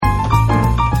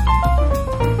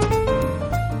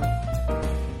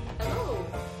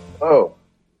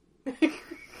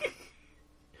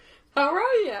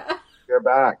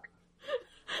back.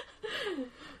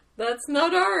 That's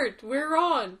not art. We're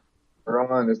on. We're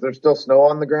on. Is there still snow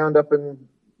on the ground up in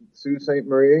Sault Ste.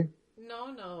 Marie?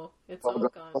 No. It's all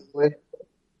gone. It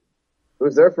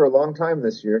was there for a long time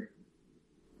this year.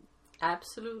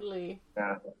 Absolutely.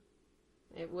 Yeah.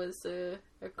 It was a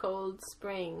cold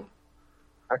spring.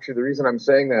 Actually, the reason I'm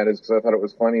saying that is because I thought it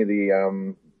was funny.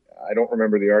 I don't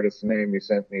remember the artist's name. You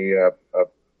sent me a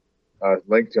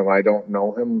link to him. I don't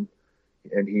know him,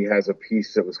 and he has a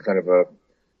piece that was kind of a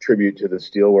tribute to the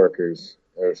steel workers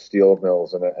or steel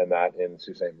mills and that in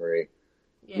Sault Ste. Marie.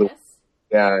 Yes.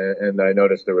 Yeah, and I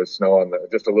noticed there was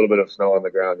just a little bit of snow on the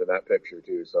ground in that picture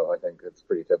too. So I think it's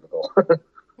pretty typical.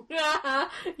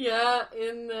 Yeah,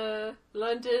 in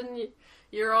London,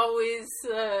 you're always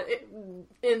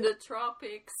in the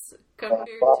tropics compared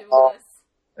to us.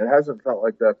 It hasn't felt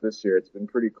like that this year. It's been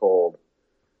pretty cold.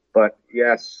 But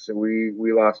yes, we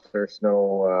lost our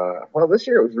snow. Well, this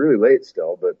year it was really late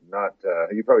still, but not.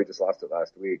 You probably just lost it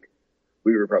last week.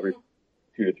 We were probably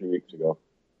 2 to 3 weeks ago.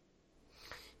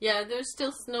 Yeah, there's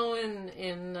still snow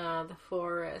in the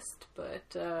forest,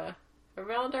 but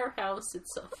around our house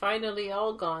it's finally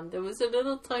all gone. There was a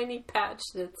little tiny patch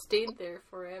that stayed there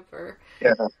forever.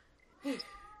 Yeah.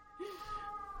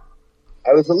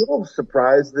 I was a little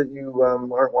surprised that you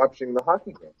aren't watching the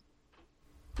hockey game.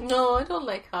 No, I don't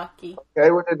like hockey. Okay,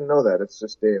 I didn't know that. It's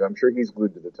just Dave. I'm sure he's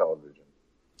glued to the television.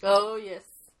 Oh, yes.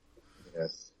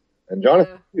 Yes. And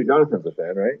Jonathan, Jonathan's a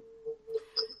fan, right?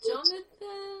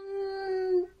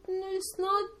 Jonathan is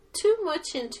not too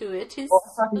much into it. He's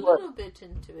a little bit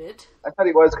into it. I thought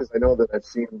he was because I know that I've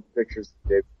seen pictures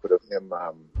Dave put of him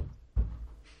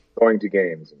going to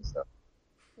games and stuff.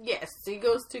 Yes, he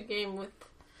goes to game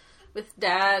with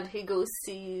Dad. He goes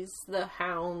sees the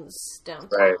Hounds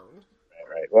downtown.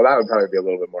 Right. Well, that would probably be a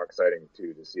little bit more exciting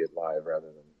too to see it live rather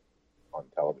than on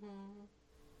television.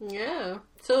 Yeah.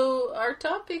 So our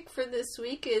topic for this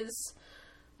week is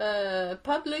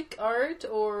public art,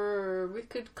 or we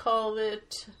could call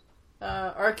it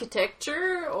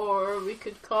architecture, or we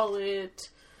could call it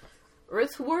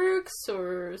earthworks,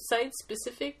 or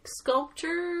site-specific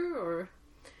sculpture, or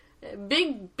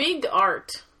big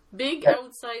art, big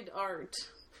outside art.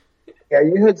 Yeah,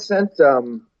 you had sent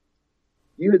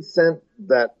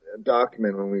that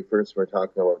document when we first were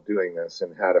talking about doing this,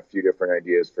 and had a few different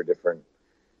ideas for different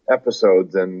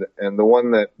episodes, and the one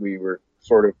that we were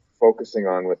sort of focusing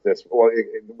on with this, well,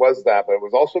 it was that, but it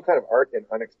was also kind of art in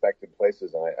unexpected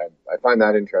places, and I find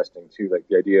that interesting too, like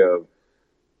the idea of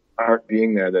art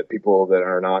being there that people that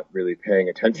are not really paying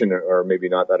attention or maybe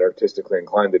not that artistically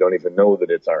inclined, they don't even know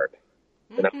that it's art.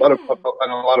 And a lot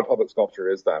of public sculpture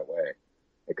is that way.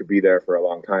 It could be there for a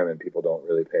long time and people don't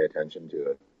really pay attention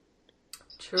to it.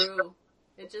 True.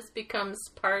 It just becomes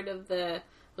part of the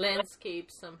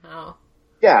landscape somehow.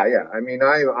 Yeah. I mean,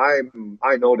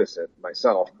 I notice it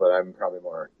myself, but I'm probably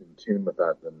more in tune with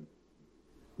that than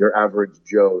your average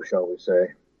Joe, shall we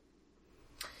say.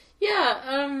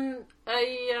 Yeah,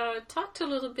 I talked a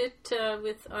little bit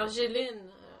with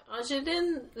Angeline.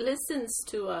 Angeline listens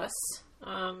to us.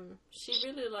 She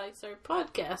really likes our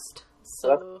podcast,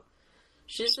 so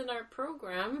she's in our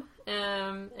program,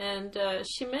 and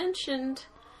she mentioned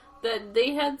that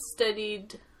they had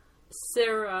studied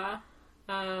Sarah,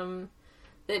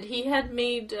 that he had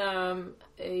made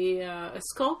a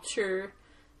sculpture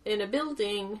in a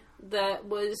building that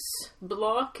was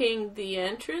blocking the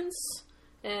entrance,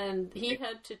 and he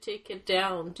had to take it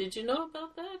down. Did you know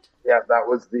about that? Yeah, that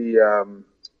was the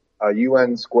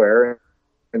UN Square,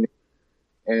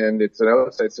 and it's an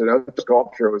out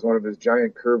sculpture. It was one of his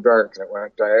giant curved arcs that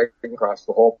went diagonal across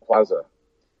the whole plaza.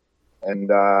 And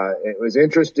it was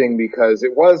interesting because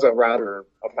it was a rather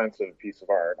offensive piece of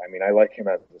art. I mean, I like him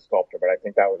as a sculptor, but I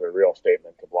think that was a real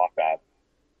statement to block that,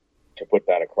 to put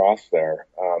that across there.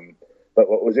 But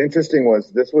what was interesting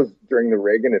was this was during the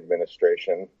Reagan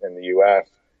administration in the U.S.,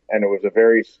 and it was a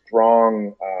very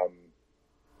strong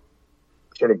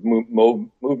sort of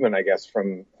movement, I guess,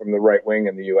 from the right wing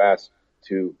in the U.S.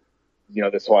 to,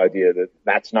 this whole idea that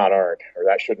that's not art, or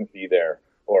that shouldn't be there,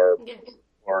 or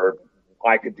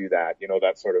I could do that,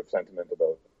 that sort of sentiment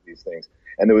about these things.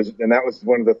 And that was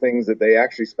one of the things that they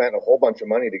actually spent a whole bunch of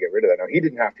money to get rid of that. Now, he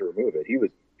didn't have to remove it. He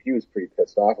was pretty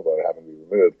pissed off about it having to be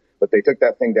removed, but they took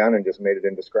that thing down and just made it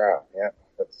into scrap. Yeah,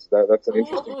 that's an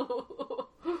interesting,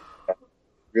 it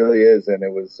really is. And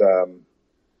it was,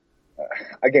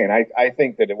 again, I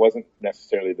think that it wasn't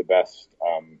necessarily the best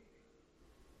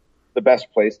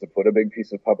place to put a big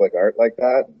piece of public art like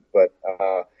that, but,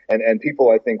 and people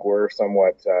I think were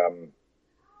somewhat,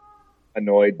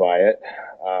 annoyed by it.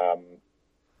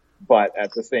 But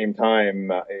at the same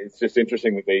time, it's just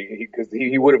interesting that because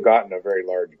he would have gotten a very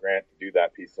large grant to do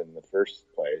that piece in the first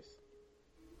place.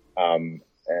 And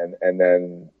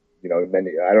then, I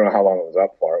don't know how long it was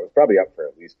up for. It was probably up for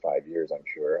at least 5 years, I'm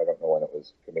sure. I don't know when it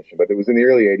was commissioned, but it was in the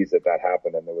early 80s that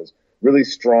happened, and there was really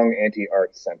strong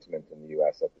anti-art sentiment in the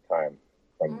U.S. at the time.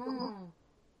 And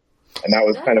that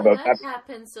was that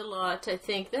happens a lot, I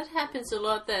think. That happens a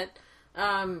lot, that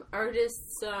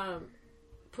artists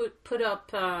put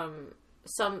up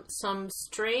some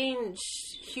strange,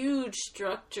 huge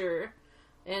structure,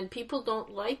 and people don't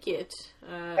like it.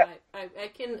 I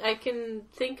can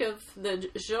think of the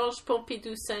Georges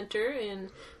Pompidou Center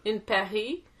in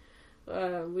Paris,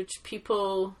 which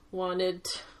people wanted,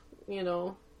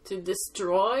 to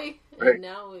destroy, right. And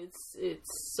now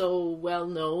it's so well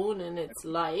known and it's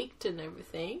liked and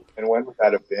everything. And when would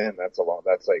that have been? That's a lot.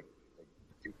 That's like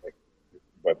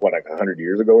 100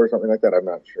 years ago or something like that? I'm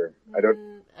not sure. I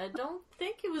don't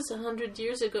think it was 100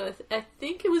 years ago. I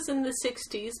think it was in the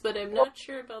 60s, but I'm not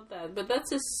sure about that. But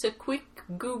that's just a quick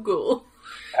Google.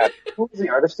 Who was the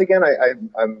artist again? I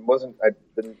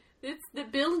didn't. It's the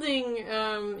building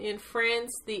in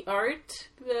France, the Art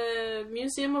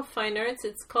Museum of Fine Arts.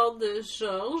 It's called the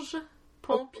Georges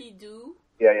Pompidou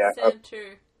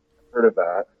Center. I've heard of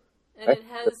that. And it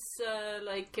has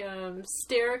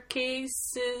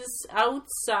staircases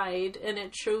outside, and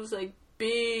it shows like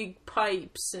big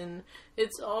pipes, and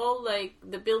it's all like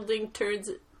the building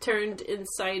turned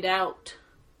inside out.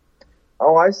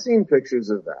 Oh, I've seen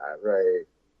pictures of that, right?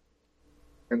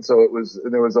 And so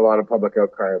there was a lot of public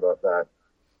outcry about that.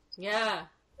 Yeah.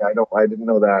 I didn't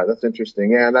know that. That's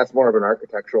interesting. Yeah, and that's more of an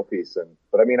architectural piece.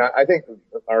 But I mean, I think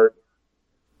art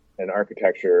and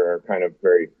architecture are kind of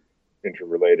very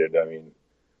interrelated. I mean,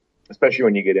 especially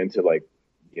when you get into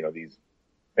these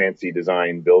fancy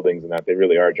design buildings and that, they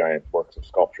really are giant works of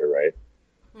sculpture, right?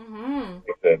 Mm-hmm.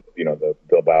 Like the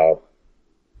Bilbao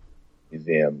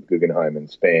Museum, Guggenheim in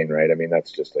Spain, right? I mean,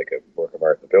 that's just like a work of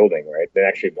art, the building, right? They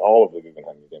actually, all of the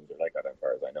Guggenheim museums are like that as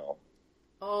far as I know.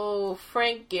 Oh,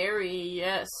 Frank Gehry,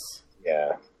 yes.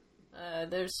 Yeah.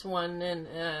 There's one in,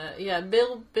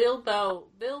 Bilbao.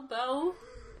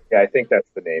 Yeah, I think that's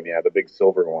the name, the big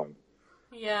silver one.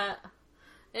 Yeah.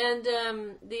 And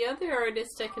the other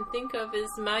artist I can think of is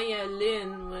Maya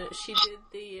Lin. She did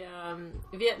the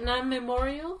Vietnam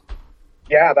Memorial.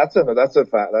 Yeah, that's a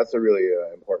really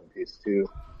important piece too.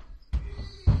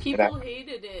 People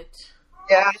hated it.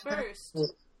 Yeah. At first.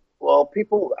 Well,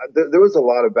 there was a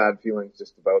lot of bad feelings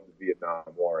just about the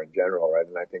Vietnam War in general, right?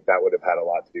 And I think that would have had a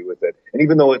lot to do with it. And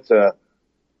even though it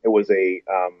was a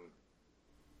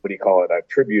what do you call it? A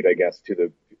tribute, I guess,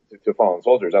 to fallen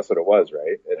soldiers. That's what it was,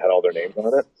 right? It had all their names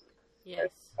on it. Yes.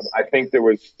 I think there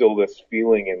was still this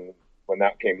feeling when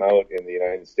that came out in the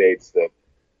United States that,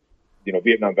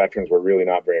 Vietnam veterans were really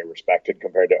not very respected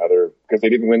compared to because they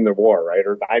didn't win the war, right?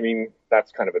 Or, I mean,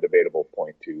 that's kind of a debatable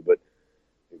point too, but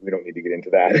we don't need to get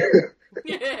into that.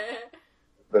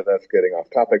 But that's getting off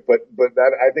topic. But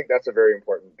that, I think that's a very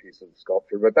important piece of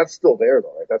sculpture. But that's still there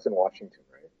though, right? That's in Washington,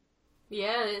 right?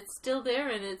 Yeah, it's still there,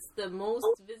 and it's the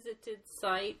most visited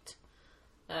site.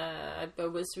 I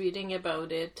was reading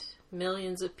about it.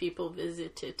 Millions of people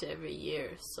visit it every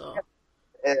year. So,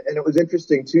 and it was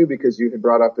interesting too because you had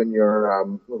brought up in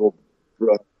your little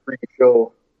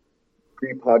pre-show,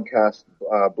 pre-podcast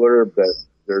blurb that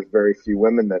there's very few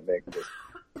women that make this.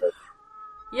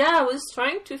 Yeah, I was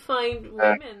trying to find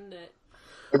women that.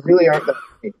 There really aren't that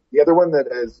many. The other one that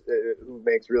who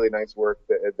makes really nice work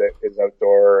that is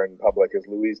outdoor and public is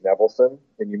Louise Nevelson,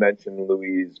 and you mentioned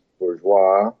Louise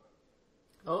Bourgeois.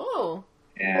 Oh.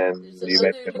 And you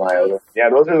mentioned Maya. Yeah,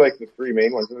 those are like the three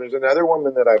main ones. And there's another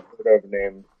woman that I've heard of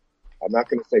named, I'm not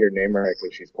going to say her name right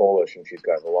because she's Polish and she's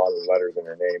got a lot of letters in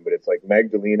her name, but it's like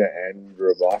Magdalena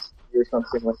Andrzejowski or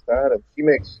something like that. And she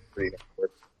makes pretty nice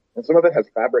work. And some of it has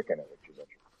fabric in it, which is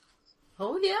interesting.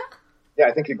 Oh, yeah? Yeah,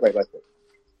 I think you'd quite like it.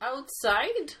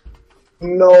 Outside?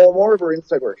 No, more of her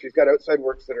inside work. She's got outside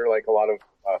works that are like a lot of,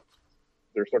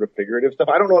 they're sort of figurative stuff.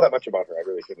 I don't know that much about her. I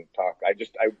really shouldn't talk. I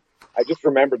just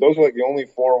remember those are like the only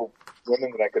four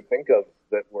women that I could think of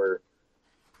that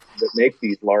make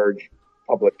these large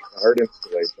public art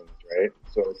installations, right?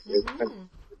 So it's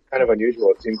kind of unusual.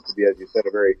 It seems to be, as you said,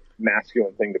 a very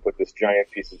masculine thing to put this giant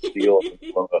piece of steel in the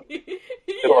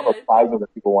middle of a plaza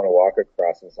that people want to walk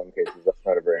across in some cases. That's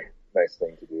not a very nice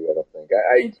thing to do, I don't think.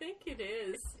 I think it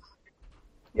is.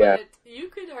 Yeah. But you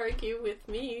could argue with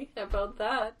me about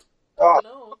that.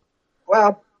 Oh,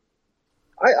 well,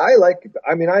 I like it.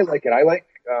 I like it. I like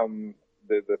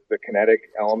the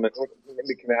kinetic element. I'm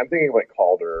thinking of like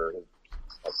Calder.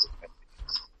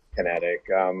 kinetic.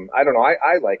 I don't know.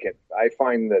 I like it. I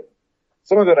find that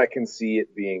some of it I can see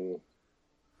it being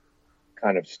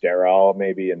kind of sterile,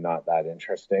 maybe, and not that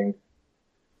interesting.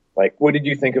 Like, what did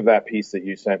you think of that piece that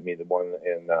you sent me? The one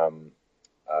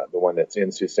that's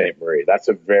in Sault Ste. Marie. That's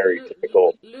a very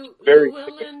typical. Very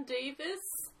Llewellyn Davis,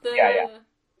 yeah.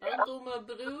 Argoma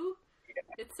Blue.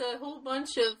 It's a whole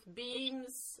bunch of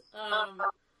beams,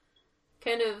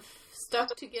 kind of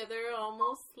stuck together,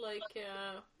 almost like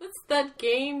what's that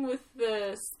game with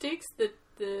the sticks that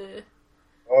the.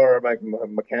 Or like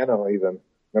Meccano even.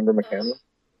 Remember Meccano?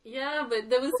 Yeah, but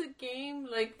there was a game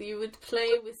like you would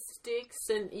play with sticks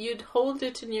and you'd hold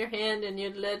it in your hand and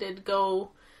you'd let it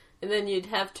go and then you'd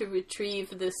have to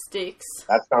retrieve the sticks.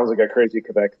 That sounds like a crazy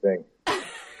Quebec thing.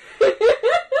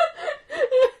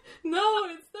 No,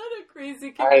 it's not a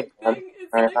crazy Quebec thing.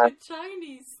 It's like a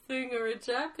Chinese thing or a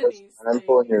Japanese thing. I'm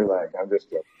pulling your leg. I'm just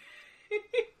joking.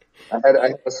 I had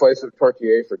a slice of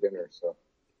tortilla for dinner, so.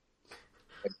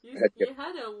 You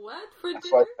had a what for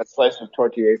dinner? A slice of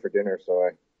tortilla for dinner, so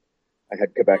I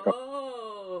had Quebec.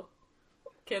 Oh,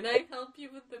 can I help you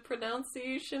with the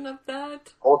pronunciation of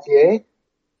that? Tortilla?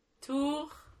 Tour.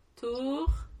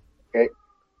 Okay.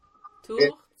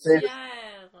 Tourtière.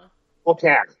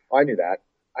 Tortilla. I knew that.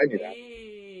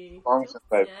 Oui.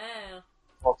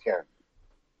 Tortilla.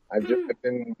 I've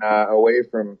been away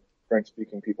from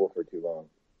French-speaking people for too long.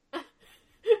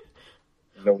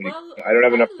 I don't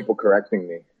have enough people correcting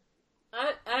me.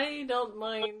 I don't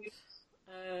mind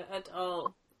at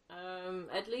all.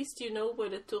 At least you know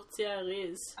what a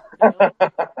tourtière is. You know?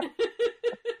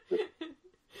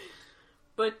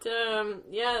 But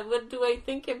yeah, what do I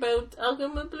think about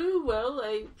Argoma Blue? Well,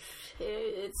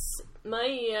 it's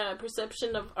my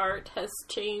perception of art has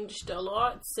changed a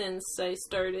lot since I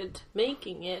started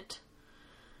making it.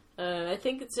 I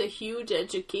think it's a huge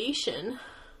education.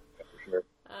 Sure.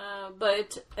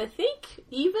 But I think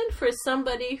even for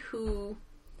somebody who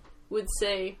would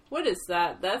say, "What is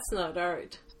that? That's not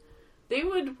art," they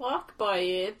would walk by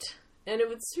it, and it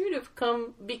would sort of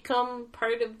become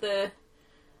part of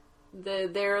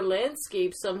their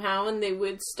landscape somehow, and they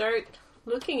would start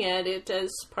looking at it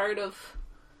as part of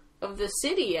the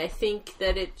city. I think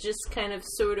that it just kind of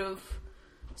sort of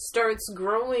starts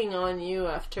growing on you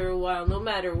after a while, no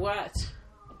matter what,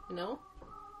 you know?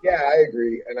 Yeah, I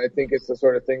agree. And I think it's the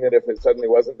sort of thing that if it suddenly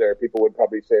wasn't there, people would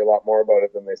probably say a lot more about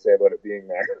it than they say about it being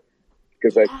there.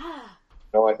 Because I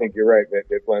think you're right.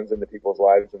 It blends into people's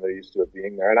lives and they're used to it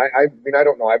being there. And I mean, I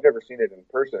don't know. I've never seen it in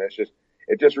person.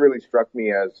 It just really struck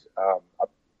me as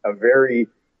a very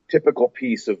typical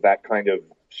piece of that kind of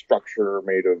structure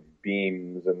made of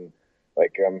beams and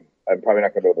like I'm probably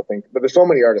not going to be able to think, but there's so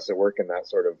many artists that work in that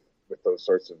sort of with those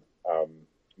sorts of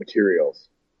materials.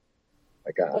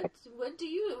 Like what do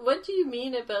you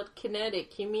mean about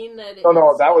kinetic? You mean that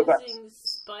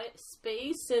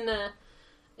space in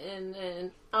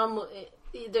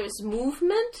there's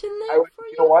movement in there for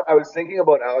you? You know what? I was thinking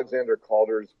about Alexander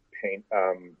Calder's paint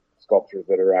sculptures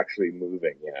that are actually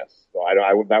moving. Yes, so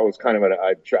that was kind of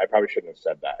I probably shouldn't have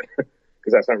said that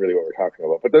because that's not really what we're talking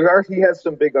about. But he has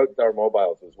some big outdoor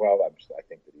mobiles as well. I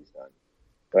think that he's done.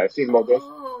 But I've seen mobiles.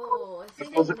 Oh, I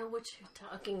think I know what you're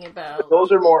talking about.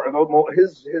 Those are more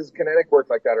his kinetic work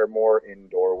like that are more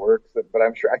indoor works. But I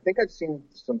think I've seen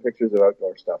some pictures of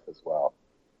outdoor stuff as well.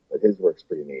 But his work's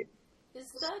pretty neat.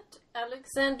 Is that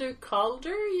Alexander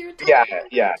Calder you're talking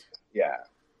about? Yeah.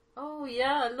 Oh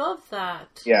yeah, I love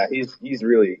that. Yeah, he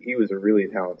was a really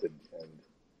talented and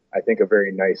I think a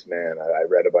very nice man. I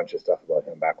read a bunch of stuff about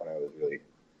him back when I was really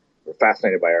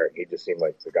fascinated by art. He just seemed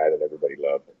like the guy that everybody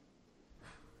loved.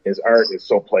 His art is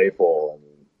so playful and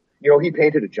he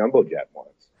painted a jumbo jet once.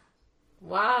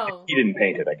 Wow. He didn't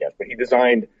paint it, I guess, but he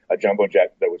designed a jumbo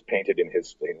jet that was painted in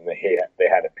his thing. They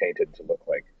had it painted to look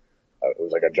like it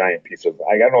was like a giant piece of,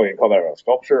 I don't know if you call that a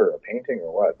sculpture or a painting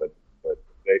or what, but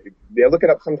they look it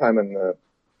up sometime and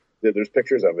there's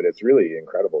pictures of it. It's really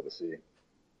incredible to see.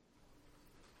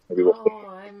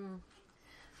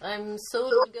 I'm so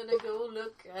gonna go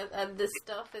look at this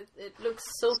stuff. It looks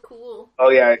so cool. Oh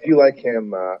yeah, if you like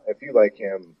him, I think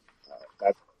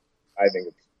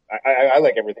I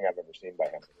like everything I've ever seen by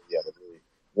him. He has a really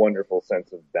wonderful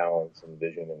sense of balance and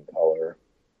vision and color.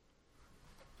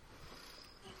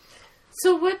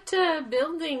 So what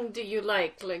building do you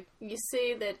like? Like you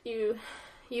say that you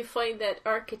find that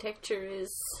architecture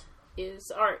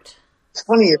is art. It's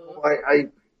funny,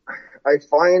 I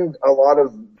find a lot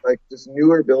of like just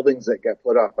newer buildings that get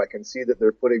put up, I can see that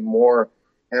they're putting more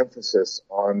emphasis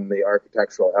on the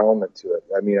architectural element to it.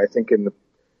 I mean, I think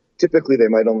typically they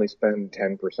might only spend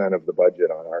 10% of the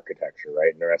budget on architecture,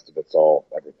 right? And the rest of it's all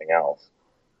everything else.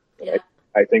 Yeah.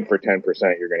 I think for 10%,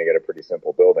 you're going to get a pretty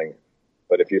simple building.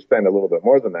 But if you spend a little bit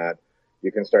more than that,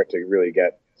 you can start to really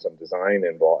get some design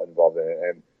involved in it.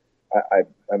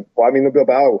 And I mean, the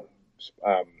Bilbao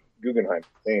Guggenheim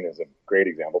Spain is a great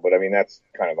example, but I mean, that's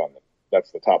kind of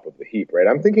that's the top of the heap, right?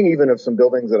 I'm thinking even of some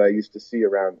buildings that I used to see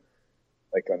around,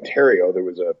 like Ontario. There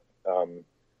was a,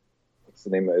 what's the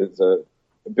name of it? It's a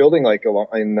building like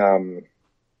in,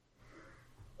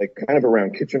 like kind of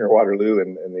around Kitchener-Waterloo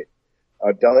and the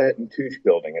Delahaye and Touche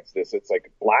building. It's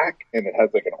like black and it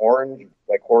has like an orange,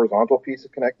 like horizontal piece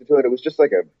connected to it. It was just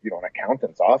like an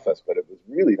accountant's office, but it was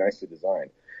really nicely designed.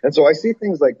 And so I see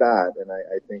things like that, and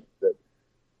I think that,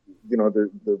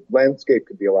 the landscape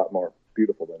could be a lot more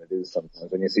beautiful than it is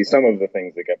sometimes. And you see some of the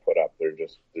things that get put up,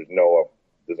 there's no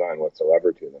design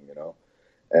whatsoever to them,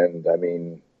 And I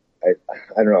mean, I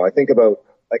don't know. I think about,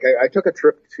 like, I took a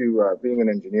trip to, being an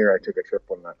engineer, I took a trip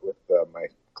with my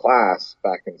class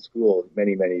back in school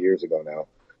many, many years ago now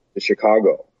to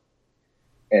Chicago.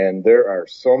 And there are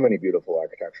so many beautiful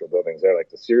architectural buildings there. Like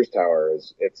the Sears Tower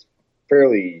it's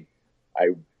fairly,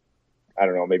 I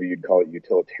don't know, maybe you'd call it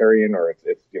utilitarian, or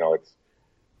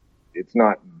it's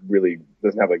not really,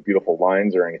 doesn't have like beautiful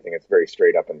lines or anything. It's very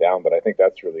straight up and down, but I think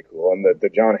that's really cool. And the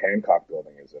John Hancock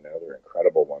building is another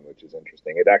incredible one, which is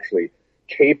interesting. It actually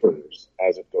tapers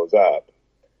as it goes up.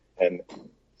 And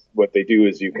what they do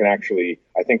is you can actually,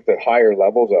 I think the higher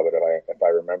levels of it, if I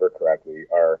remember correctly,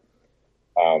 are,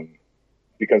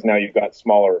 because now you've got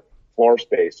smaller floor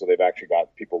space, so they've actually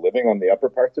got people living on the upper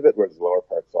parts of it, whereas the lower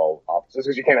parts all offices,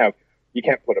 because you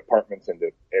can't put apartments into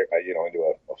a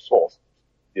whole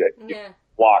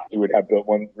block. You would have built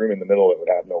one room in the middle that would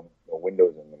have no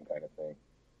windows in them, kind of thing,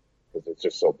 because it's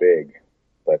just so big.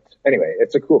 But anyway,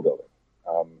 it's a cool building,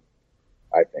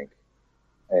 I think.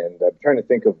 And I'm trying to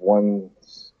think of one.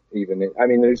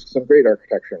 There's some great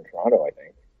architecture in Toronto, I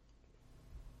think.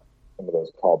 Some of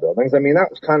those tall buildings. I mean, that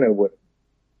was kind of what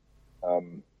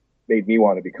made me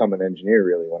want to become an engineer,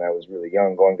 really, when I was really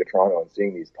young, going to Toronto and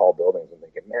seeing these tall buildings and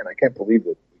thinking, man, I can't believe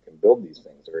that we can build these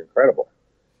things. They're incredible.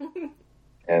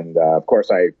 And, of course,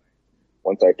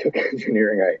 once I took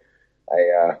engineering,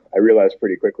 I realized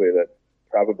pretty quickly that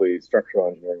probably structural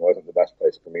engineering wasn't the best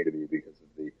place for me to be because of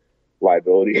the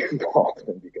liability involved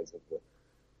and because of the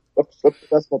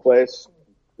decimal place.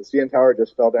 The CN Tower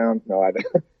just fell down. No,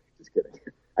 just kidding.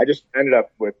 I just ended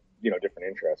up with, different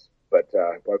interests. But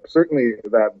certainly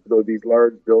these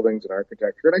large buildings and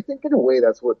architecture, and I think in a way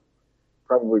that's what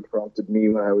probably prompted me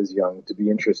when I was young to be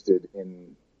interested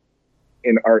in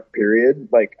art, period.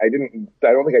 Like I don't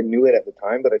think I knew it at the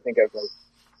time, but I think as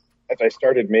I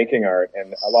started making art,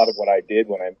 and a lot of what I did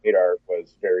when I made art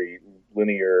was very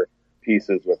linear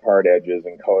pieces with hard edges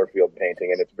and color field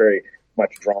painting, and it's very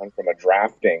much drawn from a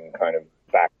drafting kind of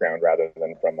background rather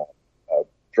than from a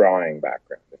drawing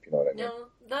background, if you know what I mean. No,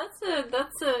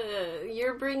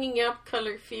 you're bringing up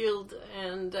color field,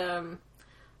 and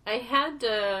I had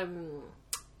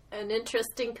an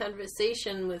interesting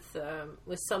conversation with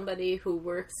somebody who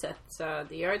works at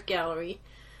the art gallery,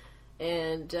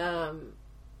 and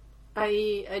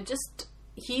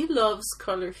he loves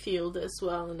color field as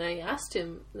well, and I asked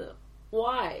him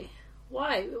why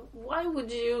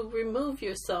would you remove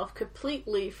yourself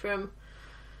completely from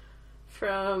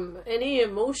any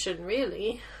emotion,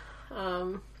 really?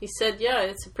 He said, yeah,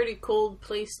 it's a pretty cold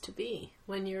place to be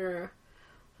when you're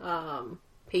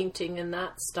painting in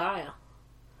that style.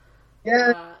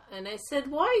 Yeah. And I said,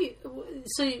 why?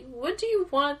 So what do you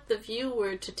want the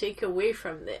viewer to take away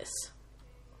from this?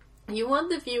 You want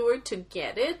the viewer to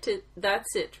get it.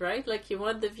 That's it, right? Like you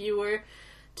want the viewer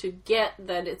to get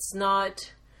that it's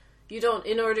not,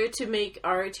 in order to make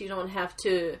art, you don't have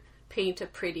to paint a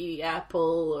pretty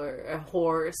apple or a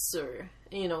horse or,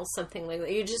 something like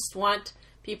that. You just want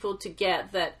people to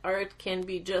get that art can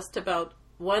be just about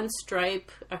one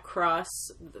stripe across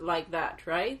like that,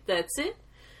 right? That's it.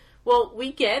 Well,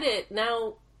 we get it.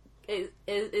 Now,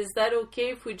 is that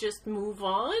okay if we just move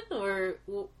on? Or,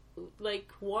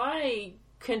 like, why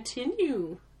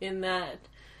continue in that?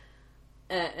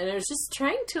 And I was just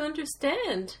trying to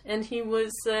understand. And he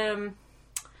was,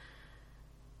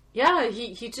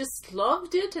 he just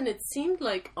loved it. And it seemed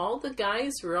like all the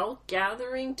guys were all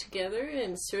gathering together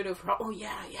and sort of, oh,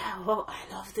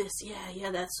 I love this. Yeah,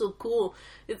 that's so cool.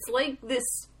 It's like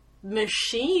this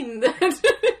machine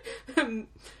that...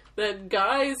 that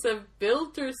guys have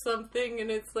built or something, and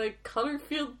it's like color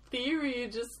field theory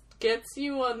just gets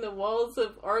you on the walls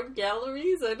of art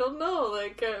galleries. I don't know,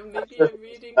 like maybe I'm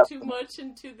reading too much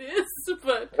into this,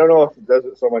 but I don't know if it does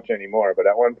it so much anymore, but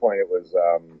at one point it was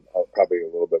probably a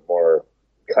little bit more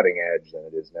cutting edge than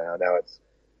it is now. Now it's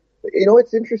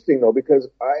It's interesting though, because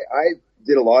I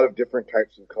did a lot of different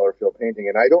types of color field painting,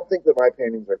 and I don't think that my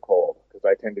paintings are cold because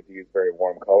I tended to use very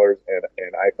warm colors, and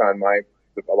I found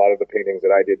a lot of the paintings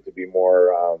that I did to be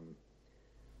more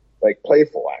like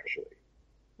playful actually.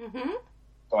 Mm-hmm.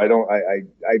 So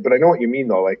but I know what you mean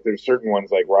though. Like there's certain ones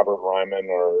like Robert Ryman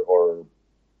or I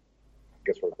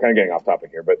guess we're kind of getting off topic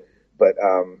here, but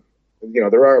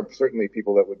there are certainly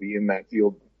people that would be in that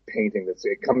field painting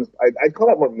I'd call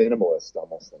that more minimalist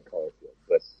almost than color field,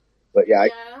 but yeah.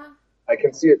 I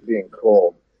can see it being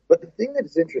cold. But the thing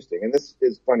that's interesting, and this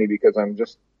is funny because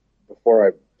before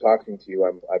I'm talking to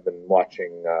you, I've been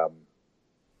watching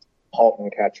 *Halt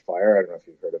and Catch Fire*. I don't know if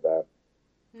you've heard of that.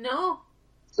 No.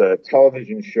 It's a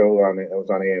television show it was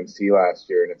on AMC last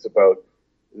year, and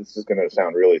this is going to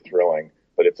sound really thrilling,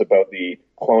 but it's about the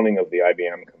cloning of the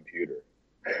IBM computer.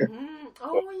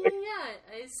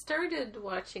 I started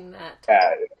watching that.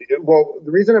 Well,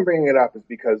 the reason I'm bringing it up is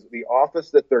because the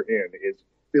office that they're in is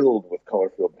filled with color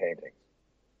field paintings.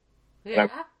 Yeah.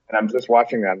 And I'm just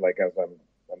watching that, like, as I'm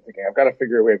thinking, I've got to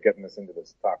figure a way of getting this into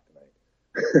this talk tonight.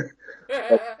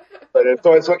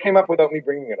 So it came up without me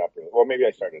bringing it up. Well, maybe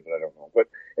I started it, I don't know. But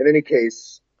in any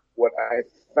case, what I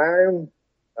found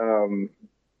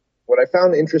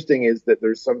interesting is that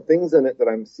there's some things in it that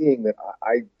I'm seeing that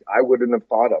I wouldn't have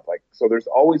thought of. Like, so there's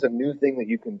always a new thing that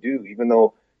you can do, even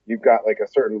though you've got like a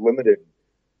certain limited,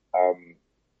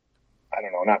 I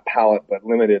don't know, not palette, but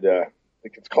limited,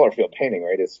 like it's color field painting,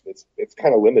 right? It's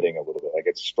kind of limiting a little bit, like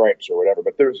it's stripes or whatever.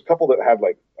 But there's a couple that had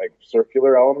like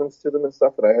circular elements to them and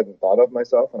stuff that I hadn't thought of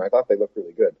myself, and I thought they looked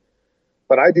really good.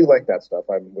 But I do like that stuff.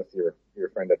 I'm with your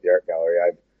friend at the art gallery.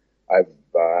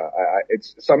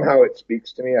 It's somehow it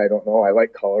speaks to me. I don't know. I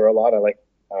like color a lot. I like,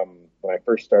 when I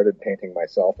first started painting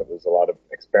myself, it was a lot of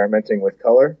experimenting with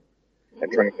color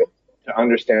and trying to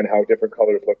understand how different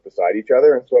colors look beside each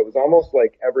other. And so it was almost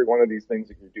like every one of these things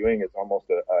that you're doing is almost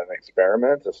an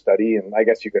experiment, a study. And I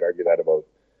guess you could argue that about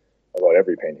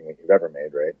every painting that you've ever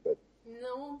made, right? But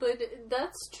no, but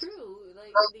that's true.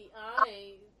 Like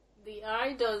the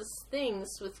eye does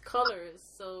things with colors.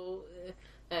 So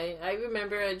I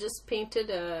remember I just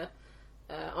painted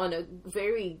on a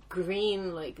very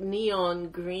green, like neon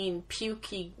green,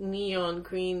 pukey neon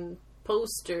green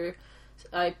poster.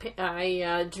 I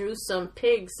drew some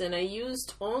pigs, and I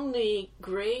used only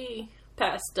gray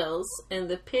pastels, and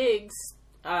the pigs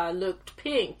looked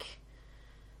pink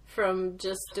from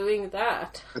just doing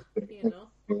that.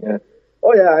 Yeah.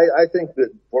 Oh yeah, I think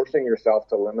that forcing yourself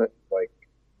to limit, like,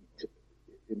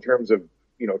 in terms of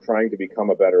trying to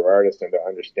become a better artist and to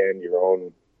understand your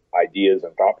own ideas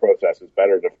and thought processes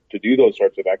better, to do those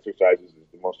sorts of exercises is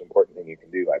the most important thing you can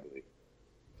do, I believe.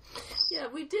 Yeah,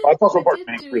 we did do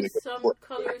really some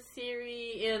color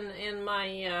theory in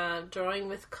my drawing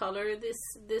with color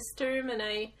this term, and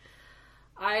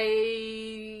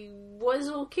I was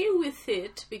okay with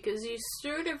it because you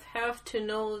sort of have to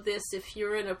know this if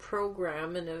you're in a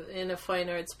program, in a fine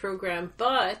arts program.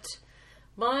 But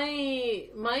my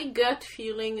gut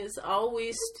feeling is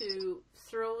always to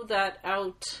throw that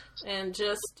out and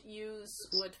just use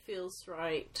what feels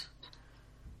right.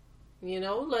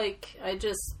 Like I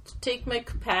just take my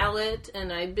palette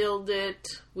and I build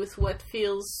it with what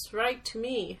feels right to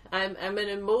me. I'm an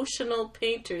emotional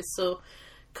painter, so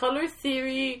color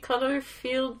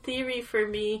field theory for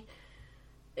me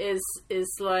is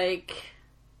like,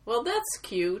 well, that's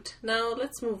cute. Now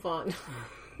let's move on.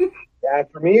 Yeah,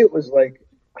 for me it was like,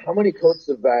 how many coats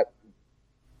of that,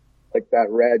 like that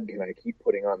red, can I keep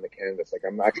putting on the canvas? Like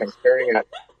I'm staring at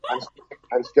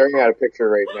a picture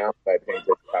right now that I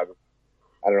painted.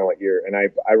 I don't know what year, and I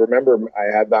remember I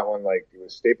had that one, like, it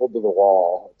was stapled to the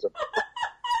wall. It's about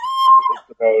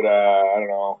I don't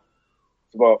know,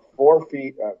 it's about 4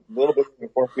 feet, a little bit more than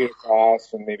 4 feet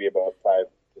across, and maybe about 5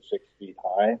 to 6 feet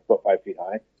high, about 5 feet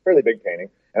high. It's a fairly big painting,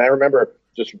 and I remember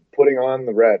just putting on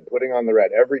the red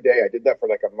every day. I did that for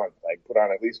like a month. I put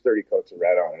on at least 30 coats of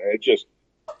red on, and it just,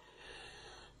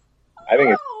 I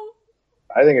think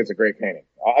it's a great painting.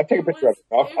 I'll take a picture of it.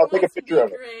 I'll take a picture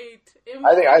of it.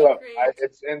 I love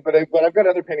it. But I've got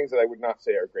other paintings that I would not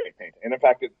say are great painting. And in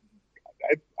fact,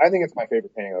 I think it's my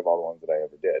favorite painting of all the ones that I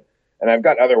ever did. And I've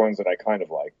got other ones that I kind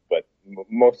of like, but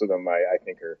most of them I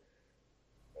think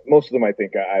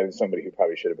I was somebody who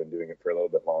probably should have been doing it for a little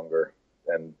bit longer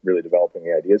and really developing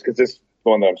the ideas. Because the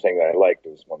one that I'm saying that I liked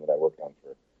was one that I worked on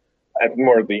at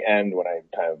more at the end when I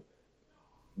kind of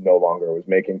no longer was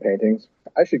making paintings.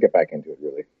 I should get back into it,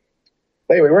 really.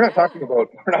 Anyway, we're not talking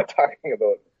about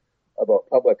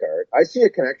public art. I see a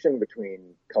connection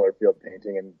between color field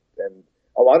painting and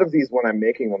a lot of these when I'm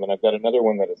making them, and I've got another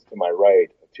one that is to my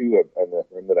right, two in the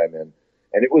room that I'm in,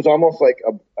 And it was almost like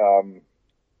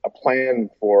a plan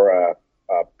for a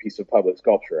piece of public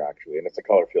sculpture, actually, and it's a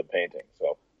color field painting,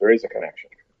 so there is a connection.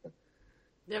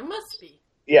 There must be.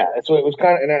 Yeah, so it was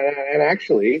kind of, and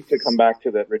actually, to come back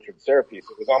to that Richard Serra piece,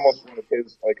 it was almost one of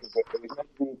his, like, it was meant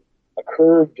to be a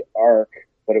curved arc,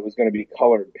 but it was going to be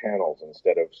colored panels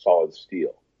instead of solid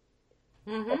steel.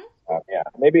 Mm-hmm. Yeah,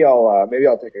 maybe I'll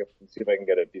take see if I can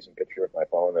get a decent picture with my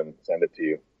phone and send it to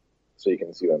you, so you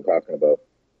can see what I'm talking about.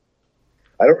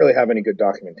 I don't really have any good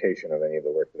documentation of any of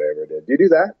the work that I ever did. Do you do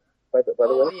that? By the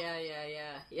way?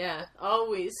 Yeah.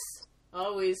 Always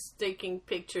taking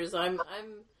pictures.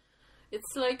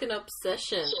 It's like an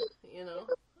obsession, you know.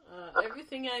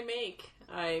 Everything I make,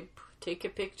 I take a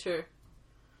picture.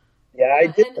 Yeah, I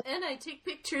did. And I take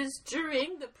pictures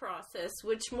during the process,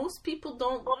 which most people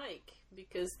don't like,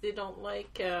 because they don't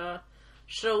like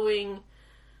showing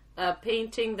a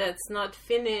painting that's not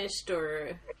finished,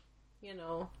 or, you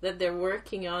know, that they're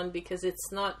working on because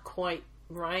it's not quite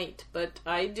right. But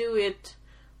I do it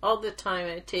all the time.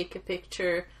 I take a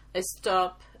picture, I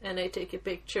stop and I take a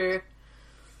picture,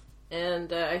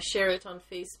 and I share it on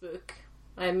Facebook.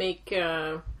 I make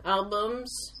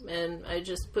albums and I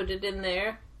just put it in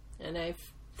there. And I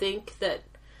think that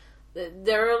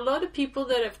there are a lot of people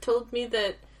that have told me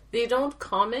that they don't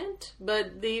comment,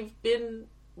 but they've been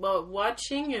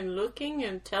watching and looking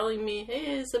and telling me,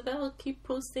 "Hey, Isabelle, keep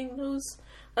posting those.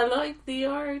 I like the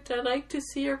art. I like to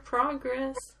see your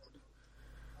progress."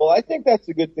 Well, I think that's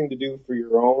a good thing to do for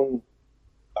your own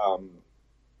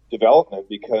development,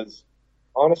 because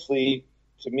honestly,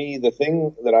 to me, the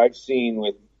thing that I've seen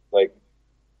with, like,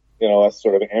 you know, us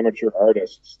sort of amateur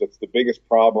artists, that's the biggest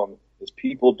problem, is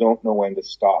people don't know when to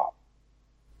stop.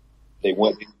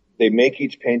 They make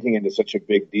each painting into such a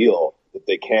big deal that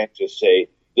they can't just say,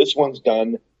 "This one's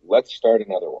done, let's start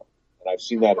another one." And I've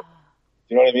seen that. Do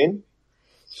you know what I mean?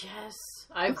 Yes,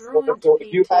 I've grown into So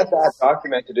if you had that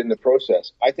documented in the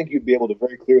process, I think you'd be able to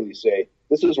very clearly say,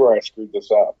 "This is where I screwed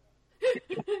this up."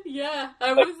 Yeah,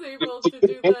 I was able to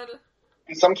do that.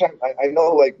 Sometimes I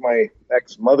know, like, my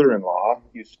ex-mother-in-law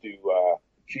used to.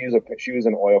 She was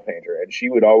an oil painter, and she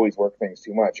would always work things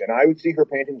too much. And I would see her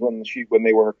paintings when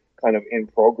they were kind of in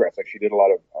progress. Like, she did a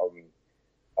lot of what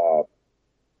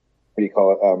do you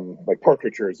call it? Like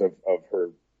portraitures of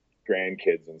her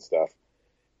grandkids and stuff.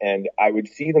 And I would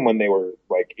see them when they were,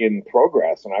 like, in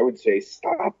progress, and I would say,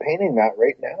 "Stop painting that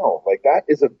right now. Like, that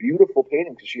is a beautiful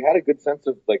painting," because she had a good sense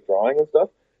of, like, drawing and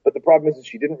stuff. But the problem is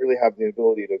she didn't really have the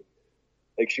ability to,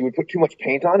 like, she would put too much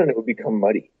paint on and it would become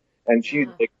muddy. And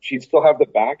she'd still have the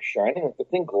back shining. Like, the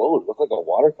thing glowed. It looked like a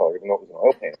watercolor, even though it was an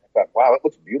oil paint. I thought, wow, it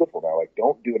looks beautiful now. Like,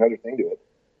 don't do another thing to it.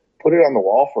 Put it on the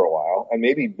wall for a while, and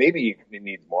maybe it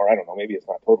needs more. I don't know. Maybe it's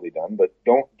not totally done, but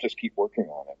don't just keep working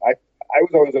on it. I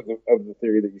was always of the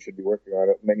theory that you should be working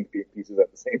on many pieces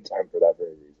at the same time for that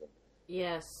very reason.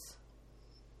 Yes,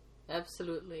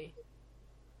 absolutely.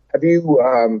 Have you,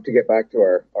 to get back to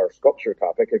our sculpture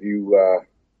topic, have you,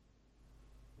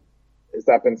 has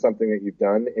that been something that you've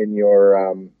done in your,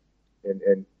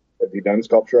 have you done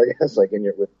sculpture, I guess, like in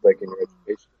your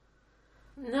education?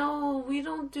 No, we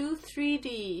don't do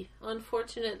 3D,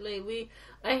 unfortunately.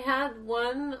 I had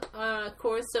one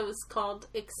course that was called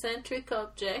Eccentric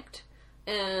Object,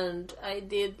 and I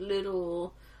did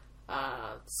little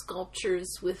sculptures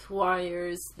with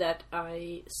wires that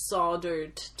I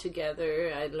soldered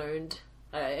together.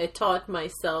 I taught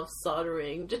myself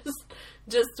soldering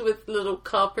just with little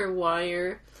copper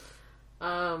wire,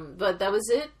 but that was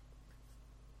it.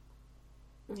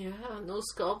 Yeah, no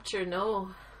sculpture,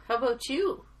 no. How about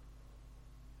you?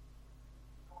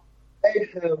 I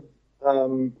have,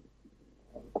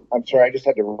 I'm sorry, I just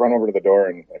had to run over to the door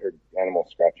and I heard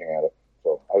animals scratching at it.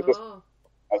 So I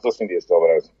was listening to you still,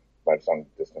 but might sound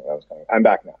distant. I'm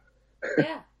back now.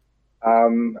 Yeah.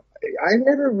 I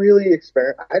never really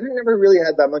never really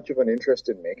had that much of an interest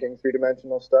in making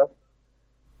three-dimensional stuff.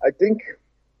 I think,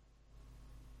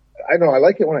 I don't know, I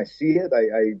like it when I see it.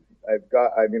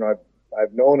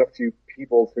 I've known a few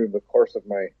people through the course of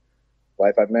my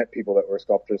life. I've met people that were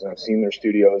sculptors and I've seen their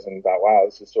studios and thought, wow,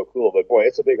 this is so cool. But boy,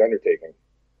 it's a big undertaking.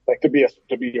 Like, to be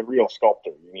a real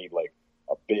sculptor, you need, like,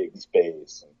 a big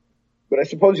space. But I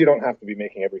suppose you don't have to be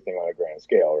making everything on a grand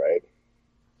scale, right?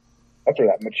 That's where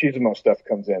that machismo stuff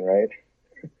comes in, right?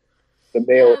 The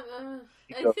male.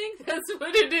 I think that's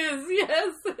what it is.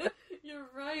 Yes, you're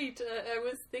right. I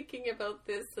was thinking about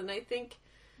this, and I think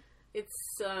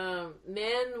it's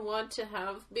men want to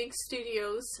have big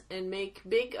studios and make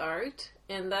big art,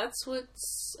 and that's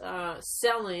what's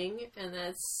selling, and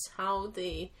that's how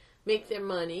they make their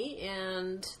money,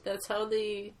 and that's how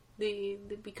they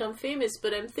become famous.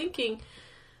 But I'm thinking,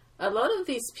 a lot of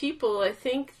these people, I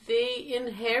think they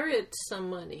inherit some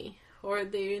money, or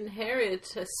they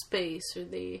inherit a space, or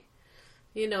they,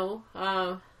 you know,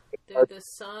 they're the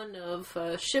son of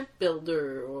a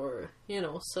shipbuilder, or, you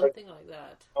know, something like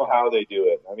that. I don't know how they do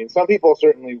it. I mean, some people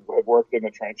certainly have worked in the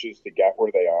trenches to get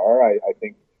where they are. I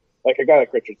think, like a guy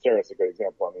like Richard Serra is a good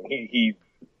example. I mean,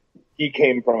 he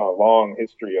came from a long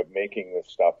history of making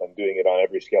this stuff and doing it on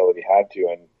every scale that he had to,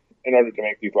 and in order to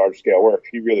make these large scale works,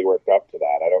 he really worked up to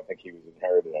that. I don't think he was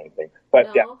inherited anything. But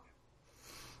no.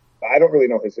 Yeah, I don't really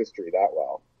know his history that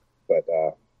well. But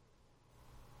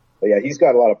yeah, he's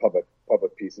got a lot of public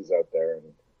pieces out there,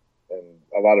 and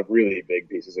a lot of really big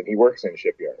pieces, and he works in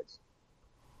shipyards.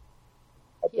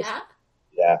 Yeah.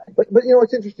 Yeah. But you know,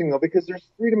 it's interesting though, because there's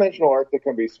three-dimensional art that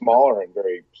can be smaller and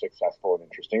very successful and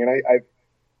interesting. And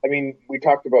I mean, we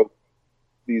talked about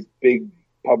these big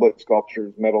public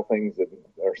sculptures, metal things that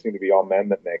seem to be all men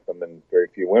that make them and very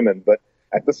few women. But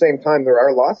at the same time, there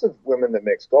are lots of women that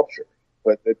make sculpture,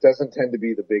 but it doesn't tend to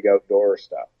be the big outdoor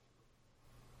stuff.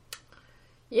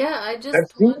 Yeah, I just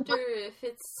wonder if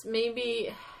it's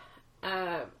maybe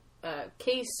a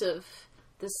case of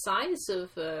the size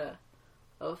of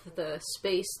the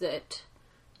space that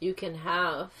you can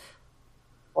have.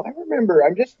 Well, I remember,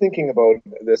 I'm just thinking about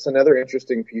this, another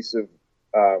interesting piece of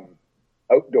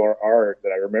outdoor art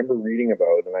that I remember reading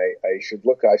about, and I should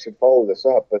follow this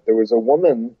up, but there was a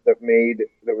woman that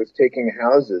was taking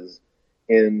houses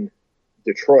in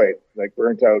Detroit, like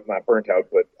not burnt out,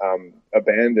 but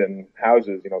abandoned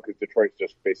houses, you know, because Detroit's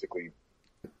just basically,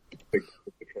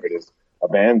 Detroit is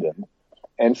abandoned,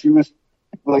 and she was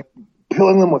like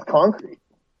filling them with concrete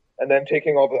and then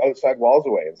taking all the outside walls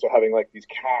away, and so having like these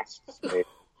casts made.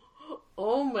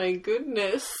 Oh my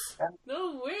goodness!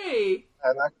 No way!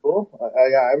 Isn't that cool?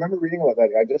 Yeah, I remember reading about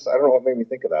that. I don't know what made me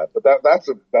think of that, but I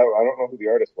don't know who the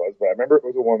artist was, but I remember it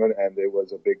was a woman, and it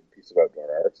was a big piece of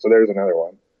outdoor art. So there's another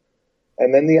one.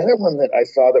 And then the other one that I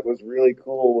saw that was really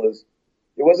cool was,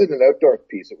 it wasn't an outdoor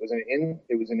piece. It was an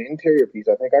interior piece.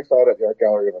 I think I saw it at the Art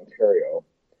Gallery of Ontario,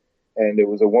 and it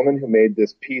was a woman who made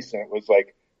this piece, and it was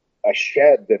like a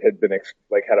shed that had been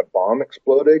had a bomb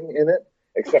exploding in it.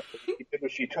 Except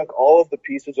she took all of the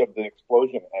pieces of the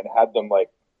explosion and had them like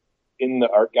in the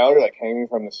art gallery, like hanging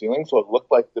from the ceiling, so it looked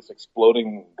like this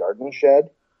exploding garden shed.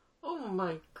 Oh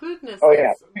my goodness! Oh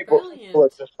yeah,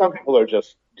 some people are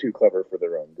just too clever for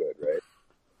their own good, right?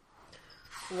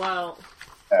 Wow.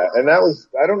 And that was,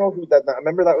 I don't know who that. I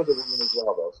remember that was a woman as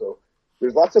well, though. So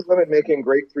there's lots of women making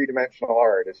great three-dimensional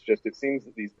art. It's just, it seems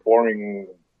that these boring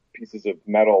pieces of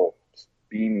metal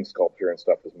beam sculpture and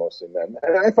stuff is mostly men.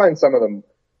 And I find some of them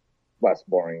less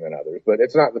boring than others, but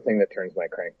it's not the thing that turns my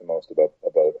crank the most about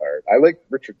art. I like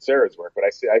Richard Serra's work, but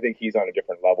I think he's on a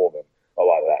different level than a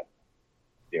lot of that,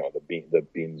 you know, the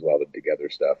beams welded together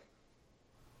stuff.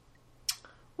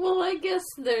 Well, I guess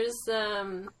there's,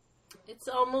 it's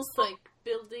almost like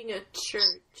building a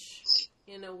church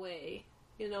in a way.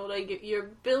 You know, like you're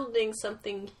building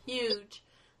something huge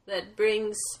that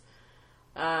brings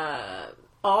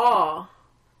awe.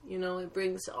 You know, it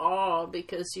brings awe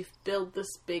because you've built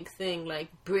this big thing like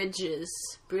bridges.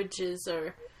 Bridges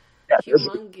are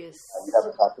humongous. We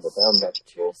haven't talked about them. That's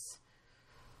cool.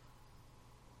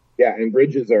 Yeah, and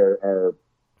bridges are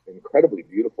incredibly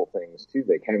beautiful things too.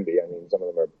 They can be. I mean, some of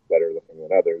them are better looking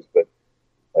than others, but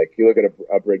like you look at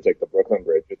a bridge like the Brooklyn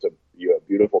Bridge, it's a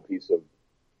beautiful piece of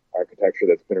architecture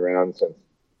that's been around since,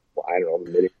 well, I don't know,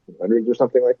 the mid-1800s or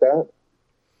something like that.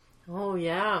 Oh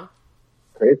yeah.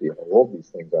 Crazy how old these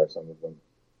things are, some of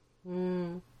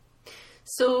them.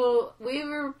 So we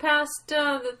were past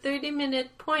the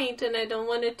 30-minute point, and I don't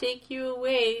want to take you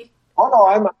away. Oh no,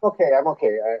 I'm okay.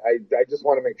 I just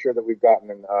want to make sure that we've gotten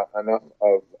enough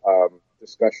of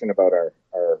discussion about our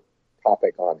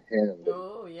topic on hand.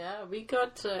 Oh yeah, we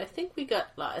got. I think we got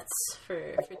lots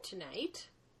for tonight.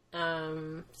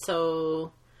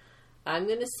 So I'm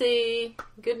gonna say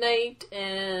good night,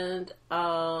 and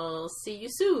I'll see you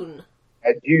soon.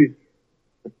 Adieu.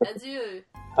 Adieu.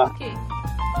 Okay.